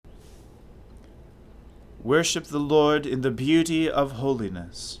Worship the Lord in the beauty of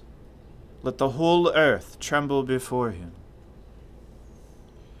holiness. Let the whole earth tremble before him.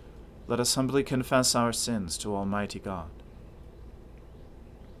 Let us humbly confess our sins to Almighty God.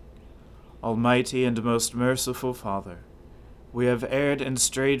 Almighty and most merciful Father, we have erred and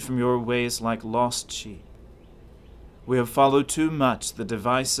strayed from your ways like lost sheep. We have followed too much the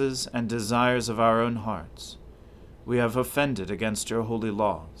devices and desires of our own hearts. We have offended against your holy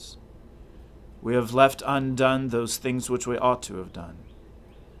laws. We have left undone those things which we ought to have done,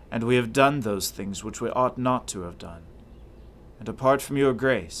 and we have done those things which we ought not to have done. And apart from your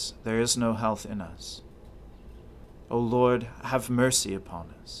grace, there is no health in us. O Lord, have mercy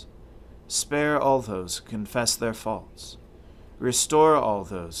upon us. Spare all those who confess their faults. Restore all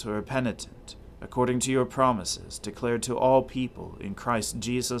those who are penitent, according to your promises declared to all people in Christ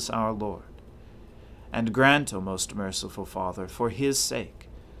Jesus our Lord. And grant, O most merciful Father, for his sake,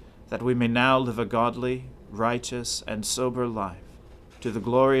 that we may now live a godly, righteous, and sober life, to the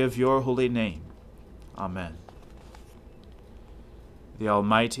glory of your holy name. Amen. The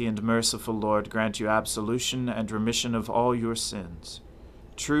Almighty and merciful Lord grant you absolution and remission of all your sins,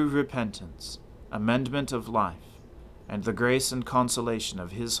 true repentance, amendment of life, and the grace and consolation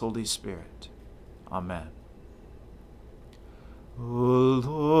of his Holy Spirit. Amen. O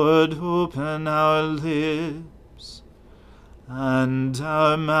Lord, open our lips, and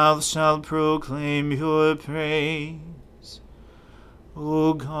our mouth shall proclaim your praise.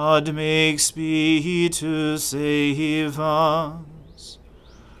 O God, make speed to save us.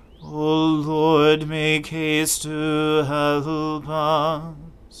 O Lord, make haste to help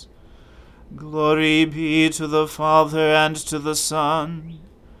us. Glory be to the Father, and to the Son,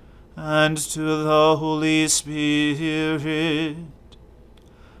 and to the Holy Spirit,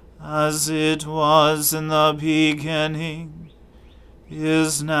 as it was in the beginning,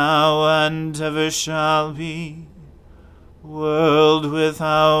 is now, and ever shall be, world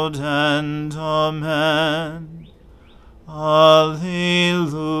without end. Amen. Alleluia.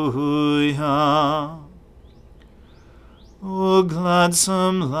 O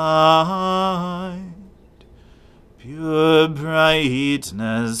gladsome light, pure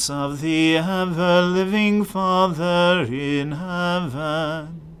brightness of the ever-living Father in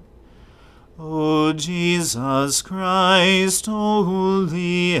heaven, O Jesus Christ,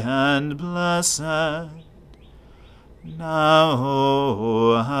 holy and blessed,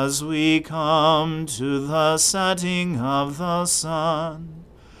 now as we come to the setting of the sun,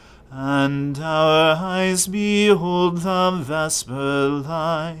 and our eyes behold the vesper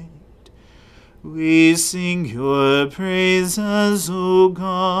light, we sing your praises, O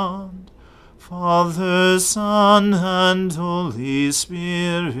God, Father, Son, and Holy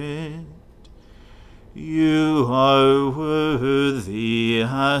Spirit. You are worthy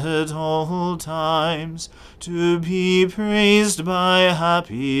at all times to be praised by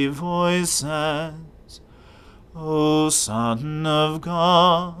happy voices, O Son of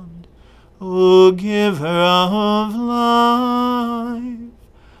God, O Giver of life,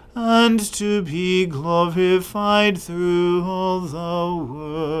 and to be glorified through all the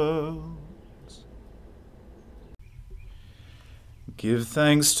worlds. Give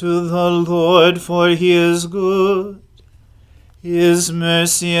thanks to the Lord, for he is good. His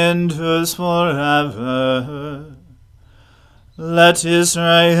mercy endures forever. Let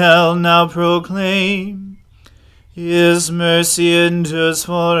Israel now proclaim, his mercy endures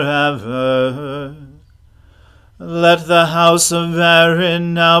forever. Let the house of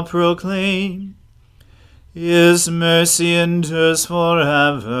Aaron now proclaim, his mercy endures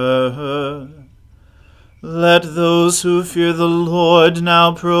forever. Let those who fear the Lord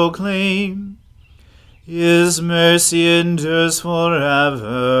now proclaim, his mercy endures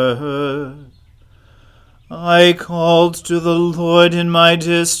forever. I called to the Lord in my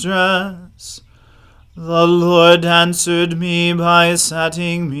distress. The Lord answered me by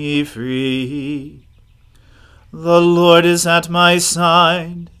setting me free. The Lord is at my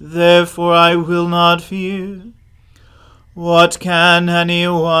side, therefore I will not fear. What can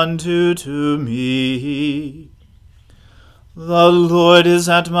anyone do to me? The Lord is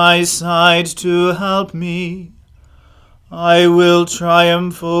at my side to help me. I will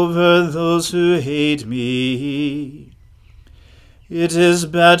triumph over those who hate me. It is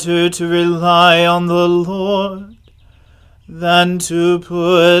better to rely on the Lord than to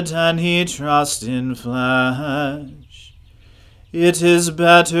put any trust in flesh. It is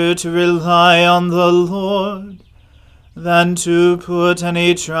better to rely on the Lord than to put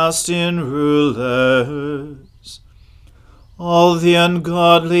any trust in rulers. All the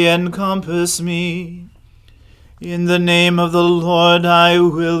ungodly encompass me. In the name of the Lord I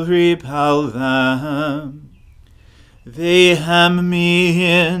will repel them. They hem me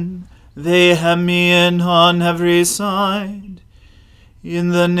in on every side. In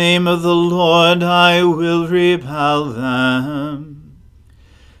the name of the Lord I will repel them.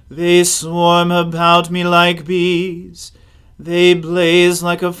 They swarm about me like bees, they blaze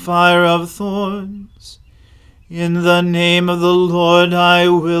like a fire of thorns. In the name of the Lord I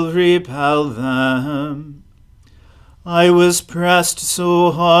will repel them. I was pressed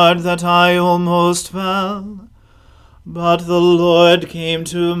so hard that I almost fell, but the Lord came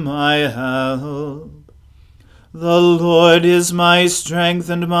to my help. The Lord is my strength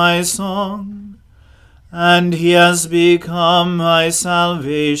and my song, and he has become my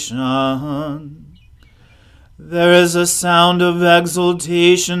salvation. There is a sound of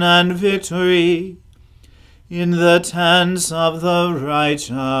exultation and victory in the tents of the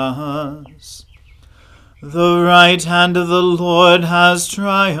righteous. The right hand of the Lord has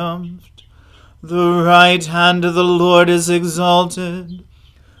triumphed. The right hand of the Lord is exalted.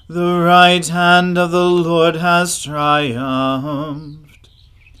 The right hand of the Lord has triumphed.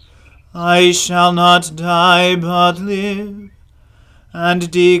 I shall not die but live, and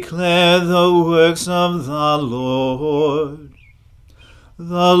declare the works of the Lord.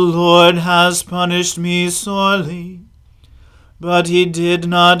 The Lord has punished me sorely, but he did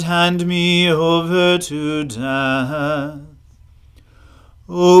not hand me over to death.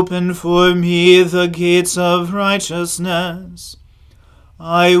 Open for me the gates of righteousness.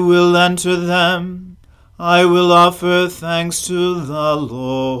 I will enter them. I will offer thanks to the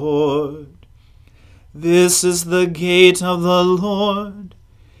Lord. This is the gate of the Lord.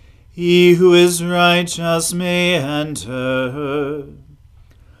 He who is righteous may enter.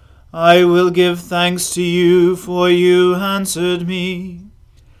 I will give thanks to you, for you answered me,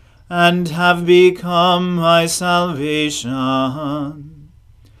 and have become my salvation.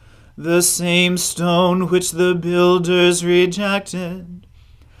 The same stone which the builders rejected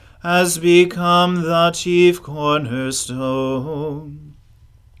has become the chief cornerstone.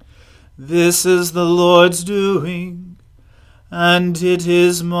 This is the Lord's doing, and it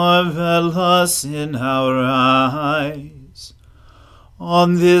is marvelous in our eyes.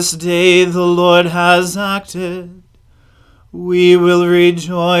 On this day the Lord has acted. We will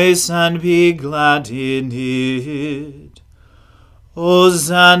rejoice and be glad in it.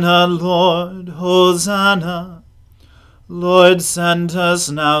 Hosanna, Lord, Hosanna. Lord, send us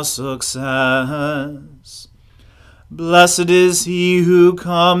now success. Blessed is he who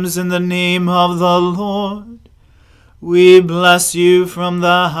comes in the name of the Lord. We bless you from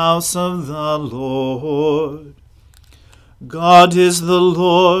the house of the Lord. God is the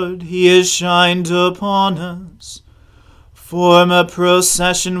Lord, he is shined upon us. Form a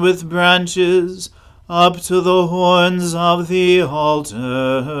procession with branches up to the horns of the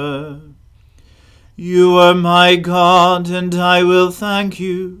altar. You are my God, and I will thank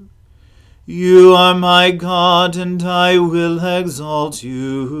you. You are my God, and I will exalt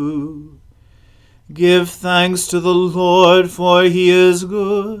you. Give thanks to the Lord, for he is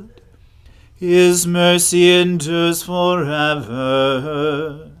good. His mercy endures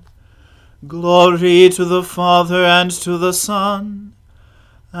forever. Glory to the Father, and to the Son,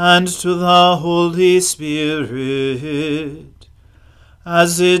 and to the Holy Spirit,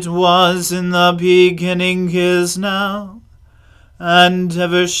 as it was in the beginning, is now, and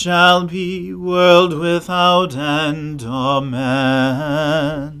ever shall be, world without end.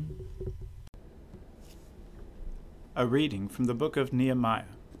 Amen. A reading from the book of Nehemiah.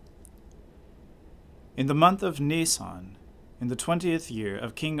 In the month of Nisan, in the 20th year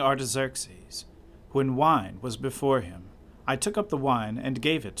of King Artaxerxes, when wine was before him, I took up the wine and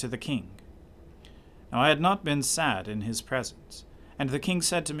gave it to the king. Now I had not been sad in his presence. And the king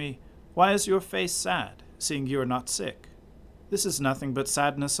said to me, Why is your face sad, seeing you are not sick? This is nothing but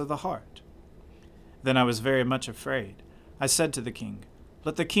sadness of the heart. Then I was very much afraid. I said to the king,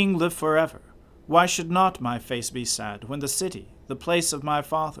 Let the king live forever. Why should not my face be sad, when the city, the place of my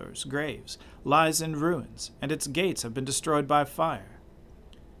fathers' graves, lies in ruins, and its gates have been destroyed by fire?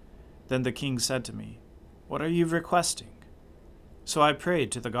 Then the king said to me, What are you requesting? So I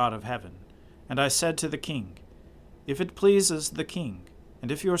prayed to the God of heaven, and I said to the king, If it pleases the king,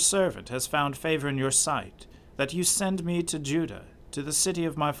 and if your servant has found favor in your sight, that you send me to Judah, to the city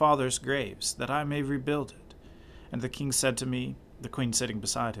of my father's graves, that I may rebuild it. And the king said to me, the queen sitting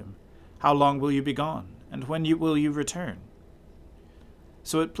beside him, How long will you be gone, and when will you return?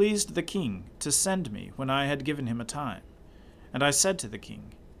 So it pleased the king to send me when I had given him a time. And I said to the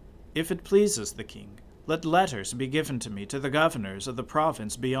king, If it pleases the king, let letters be given to me to the governors of the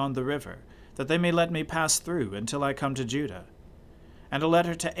province beyond the river, that they may let me pass through until I come to Judah. And a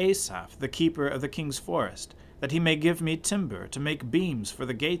letter to Asaph, the keeper of the king's forest, that he may give me timber to make beams for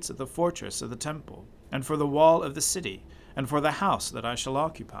the gates of the fortress of the temple, and for the wall of the city, and for the house that I shall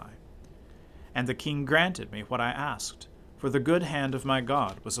occupy. And the king granted me what I asked, for the good hand of my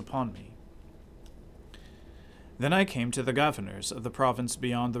God was upon me. Then I came to the governors of the province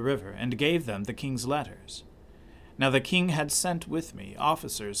beyond the river, and gave them the king's letters. Now the king had sent with me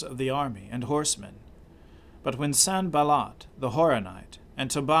officers of the army and horsemen. But when Sanballat the Horonite and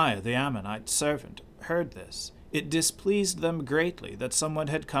Tobiah the Ammonite servant heard this, it displeased them greatly that someone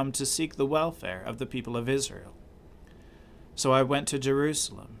had come to seek the welfare of the people of Israel. So I went to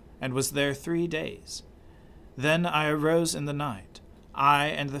Jerusalem, and was there 3 days. Then I arose in the night, I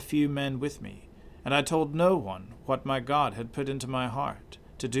and the few men with me, and I told no one what my God had put into my heart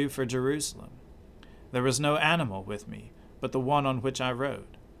to do for Jerusalem. There was no animal with me, but the one on which I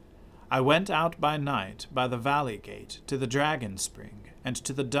rode. I went out by night by the valley gate to the dragon spring and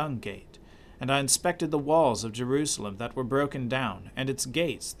to the dung gate, and I inspected the walls of Jerusalem that were broken down, and its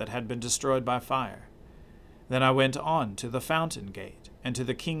gates that had been destroyed by fire. Then I went on to the fountain gate and to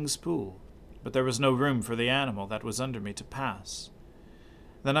the king's pool, but there was no room for the animal that was under me to pass.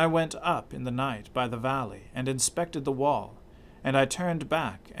 Then I went up in the night by the valley and inspected the wall, and I turned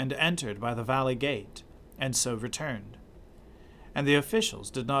back and entered by the valley gate, and so returned. And the officials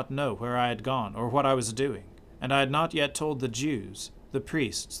did not know where I had gone or what I was doing, and I had not yet told the Jews, the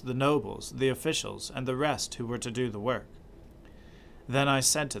priests, the nobles, the officials, and the rest who were to do the work. Then I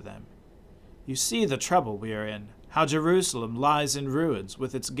said to them, You see the trouble we are in, how Jerusalem lies in ruins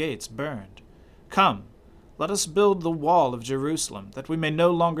with its gates burned. Come, let us build the wall of Jerusalem, that we may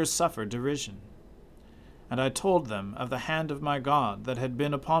no longer suffer derision. And I told them of the hand of my God that had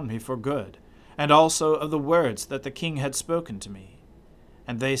been upon me for good, and also of the words that the king had spoken to me.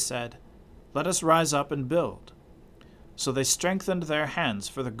 And they said, Let us rise up and build. So they strengthened their hands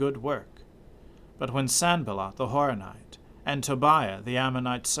for the good work. But when Sanballat the Horonite, and Tobiah the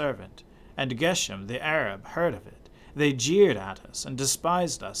Ammonite servant, and Geshem the Arab heard of it, they jeered at us and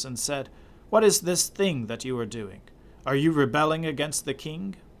despised us, and said, What is this thing that you are doing? Are you rebelling against the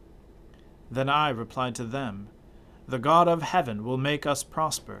king? Then I replied to them, The God of heaven will make us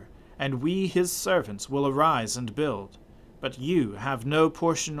prosper, and we his servants will arise and build. But you have no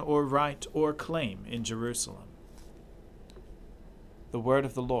portion or right or claim in Jerusalem. The word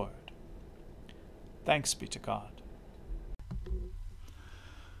of the Lord. Thanks be to God.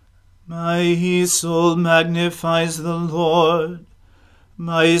 My soul magnifies the Lord.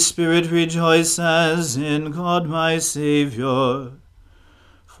 My spirit rejoices in God my Saviour.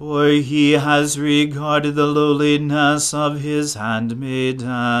 For he has regarded the lowliness of his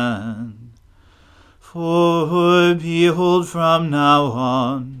handmaiden. For behold, from now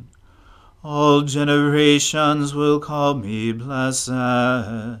on, all generations will call me blessed.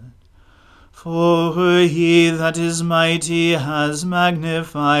 For he that is mighty has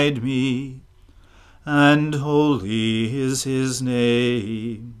magnified me, and holy is his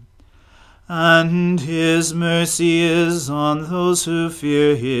name. And his mercy is on those who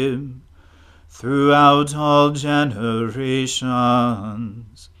fear him throughout all generations.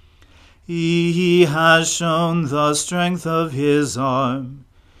 He has shown the strength of his arm.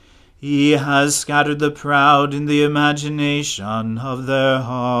 He has scattered the proud in the imagination of their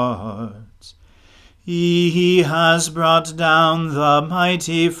hearts. He has brought down the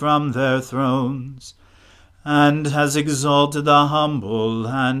mighty from their thrones, and has exalted the humble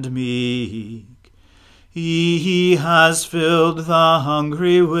and meek. He has filled the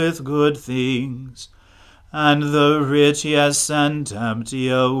hungry with good things, and the rich he has sent empty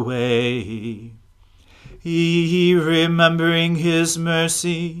away. He, remembering his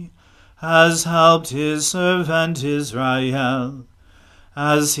mercy, has helped his servant Israel,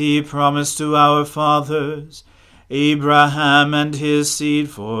 as he promised to our fathers, Abraham and his seed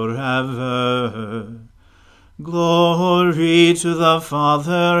forever. Glory to the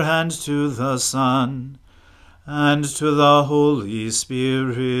Father, and to the Son, and to the Holy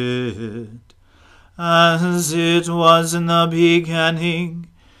Spirit, as it was in the beginning,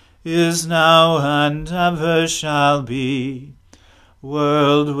 is now, and ever shall be,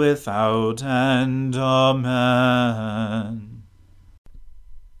 world without end. Amen.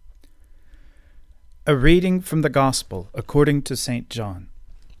 A reading from the Gospel according to St. John.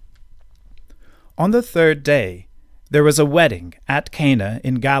 On the 3rd day there was a wedding at Cana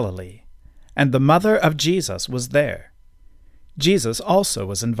in Galilee, and the mother of Jesus was there. Jesus also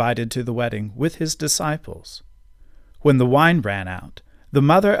was invited to the wedding with his disciples. When the wine ran out, the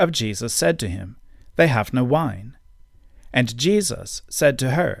mother of Jesus said to him, They have no wine. And Jesus said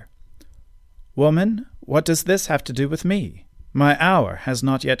to her, "Woman, what does this have to do with me? My hour has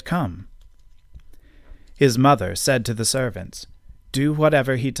not yet come." His mother said to the servants, "Do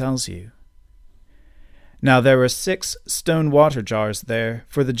whatever he tells you." Now there were 6 stone water jars there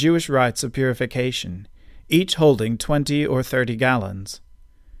for the Jewish rites of purification, each holding 20 or 30 gallons.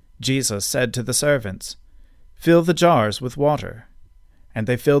 Jesus said to the servants, "Fill the jars with water." And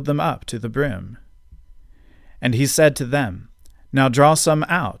they filled them up to the brim. And he said to them, "Now draw some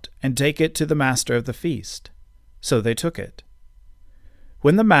out, and take it to the master of the feast." So they took it.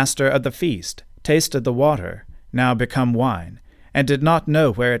 When the master of the feast tasted the water, now become wine, and did not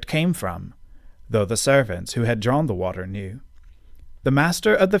know where it came from, though the servants who had drawn the water knew, the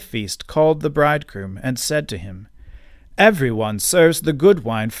master of the feast called the bridegroom and said to him, "Everyone serves the good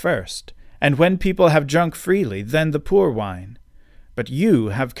wine first, and when people have drunk freely, then the poor wine. But you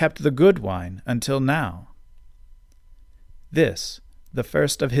have kept the good wine until now." This, the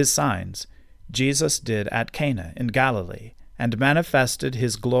first of his signs, Jesus did at Cana in Galilee, and manifested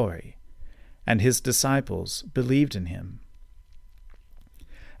his glory, and his disciples believed in him.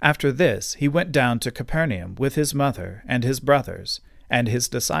 After this he went down to Capernaum with his mother and his brothers and his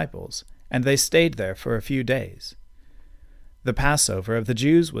disciples, and they stayed there for a few days. The Passover of the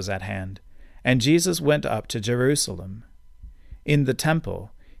Jews was at hand, and Jesus went up to Jerusalem. In the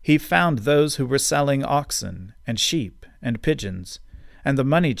temple he found those who were selling oxen and sheep and pigeons, and the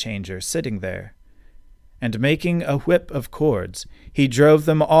money changers sitting there. And making a whip of cords, he drove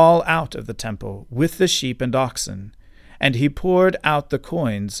them all out of the temple with the sheep and oxen. And he poured out the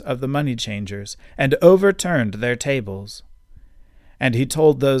coins of the money changers, and overturned their tables. And he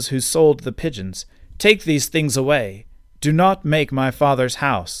told those who sold the pigeons, "Take these things away. Do not make my Father's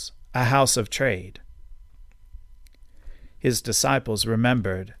house a house of trade." His disciples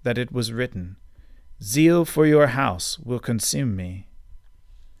remembered that it was written, "Zeal for your house will consume me."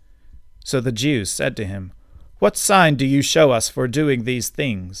 So the Jews said to him, "What sign do you show us for doing these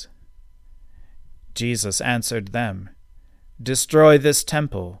things?" Jesus answered them, "Destroy this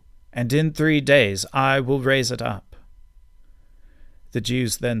temple, and in 3 days I will raise it up." The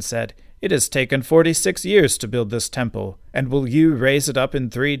Jews then said, "It has taken 46 years to build this temple, and will you raise it up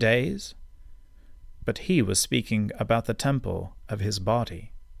in 3 days?" But he was speaking about the temple of his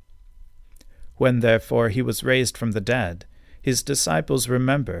body. When therefore he was raised from the dead, his disciples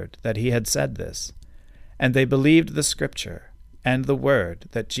remembered that he had said this, and they believed the Scripture and the word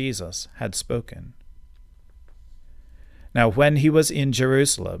that Jesus had spoken. Now when he was in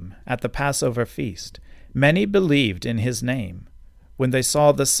Jerusalem at the Passover feast, many believed in his name, when they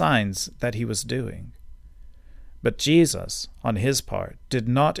saw the signs that he was doing. But Jesus, on his part, did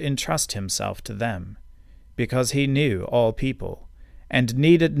not entrust himself to them, because he knew all people, and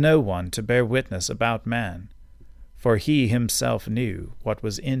needed no one to bear witness about man, for he himself knew what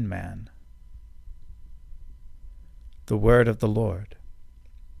was in man. The word of the Lord.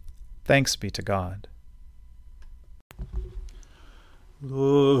 Thanks be to God.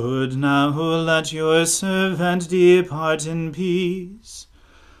 Lord, now let your servant depart in peace,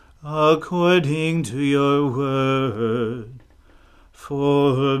 according to your word.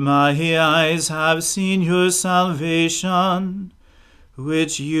 For my eyes have seen your salvation,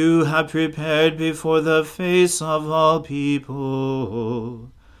 which you have prepared before the face of all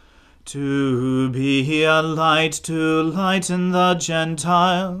people, to be a light to lighten the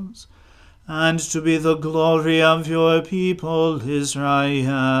Gentiles, and to be the glory of your people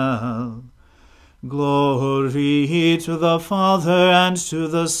Israel. Glory to the Father, and to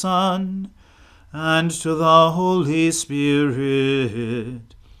the Son, and to the Holy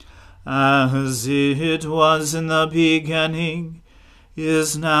Spirit, as it was in the beginning,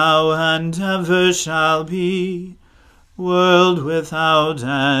 is now, and ever shall be, world without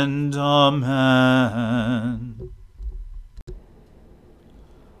end. Amen.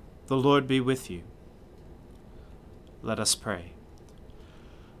 The Lord be with you. Let us pray.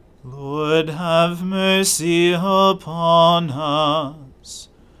 Lord, have mercy upon us.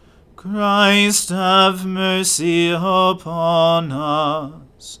 Christ, have mercy upon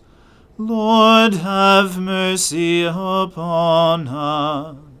us. Lord, have mercy upon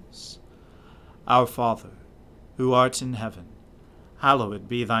us. Our Father, who art in heaven, hallowed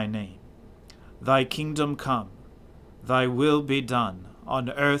be thy name. Thy kingdom come, thy will be done, on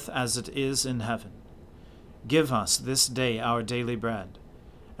earth as it is in heaven. Give us this day our daily bread,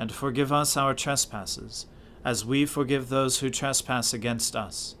 and forgive us our trespasses, as we forgive those who trespass against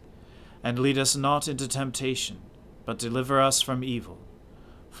us. And lead us not into temptation, but deliver us from evil.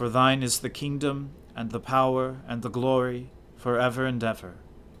 For thine is the kingdom, and the power, and the glory, forever and ever.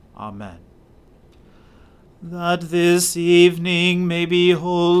 Amen. that this evening may be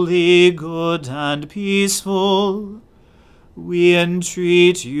holy, good, and peaceful, we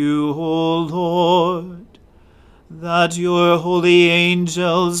entreat you, O Lord, that your holy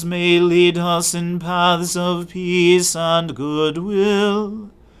angels may lead us in paths of peace and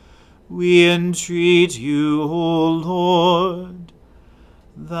goodwill. We entreat you, O Lord,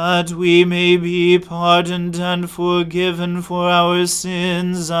 that we may be pardoned and forgiven for our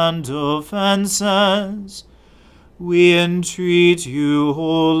sins and offenses. We entreat you,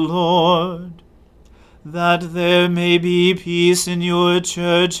 O Lord, that there may be peace in your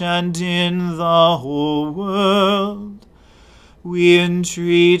church and in the whole world. We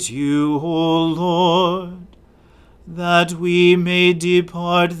entreat you, O Lord, that we may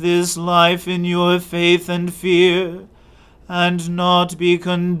depart this life in your faith and fear, and not be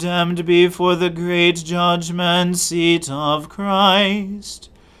condemned before the great judgment seat of Christ.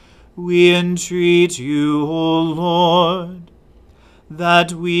 We entreat you, O Lord,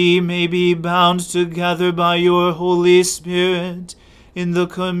 that we may be bound together by your Holy Spirit in the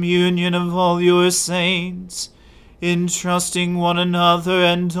communion of all your saints, entrusting one another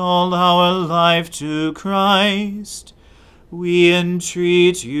and all our life to Christ. We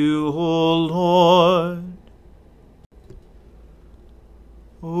entreat you, O Lord.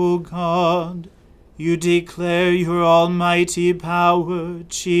 O God, you declare your almighty power,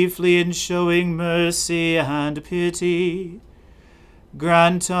 chiefly in showing mercy and pity.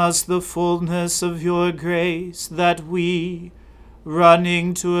 Grant us the fullness of your grace, that we,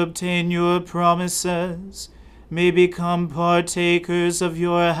 running to obtain your promises, may become partakers of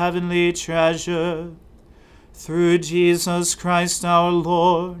your heavenly treasure. Through Jesus Christ our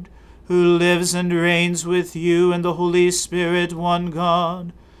Lord, who lives and reigns with you and the Holy Spirit, one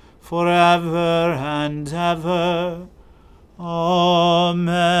God, forever and ever.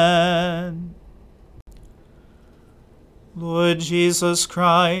 Amen. Lord Jesus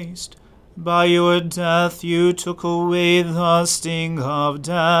Christ, by your death you took away the sting of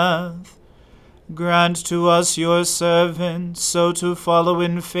death. Grant to us, your servants, so to follow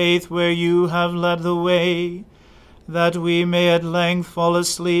in faith where you have led the way, that we may at length fall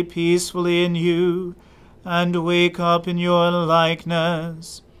asleep peacefully in you, and wake up in your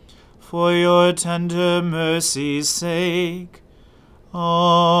likeness. For your tender mercy's sake.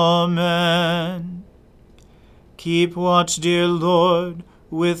 Amen. Keep watch, dear Lord,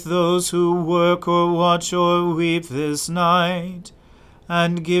 with those who work or watch or weep this night,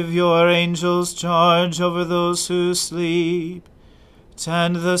 and give your angels charge over those who sleep.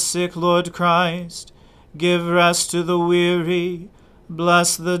 Tend the sick, Lord Christ. Give rest to the weary.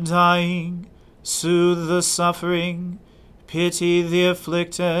 Bless the dying. Soothe the suffering. Pity the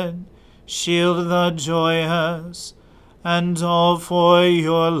afflicted. Shield the joyous. And all for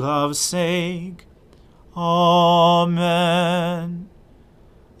your love's sake. Amen.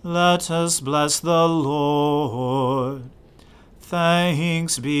 Let us bless the Lord.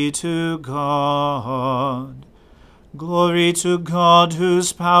 Thanks be to God. Glory to God,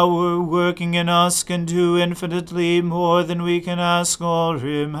 whose power working in us can do infinitely more than we can ask or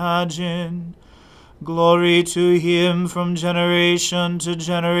imagine. Glory to him from generation to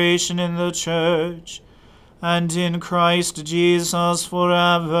generation in the church, and in Christ Jesus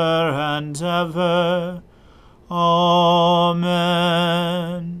forever and ever. Amen.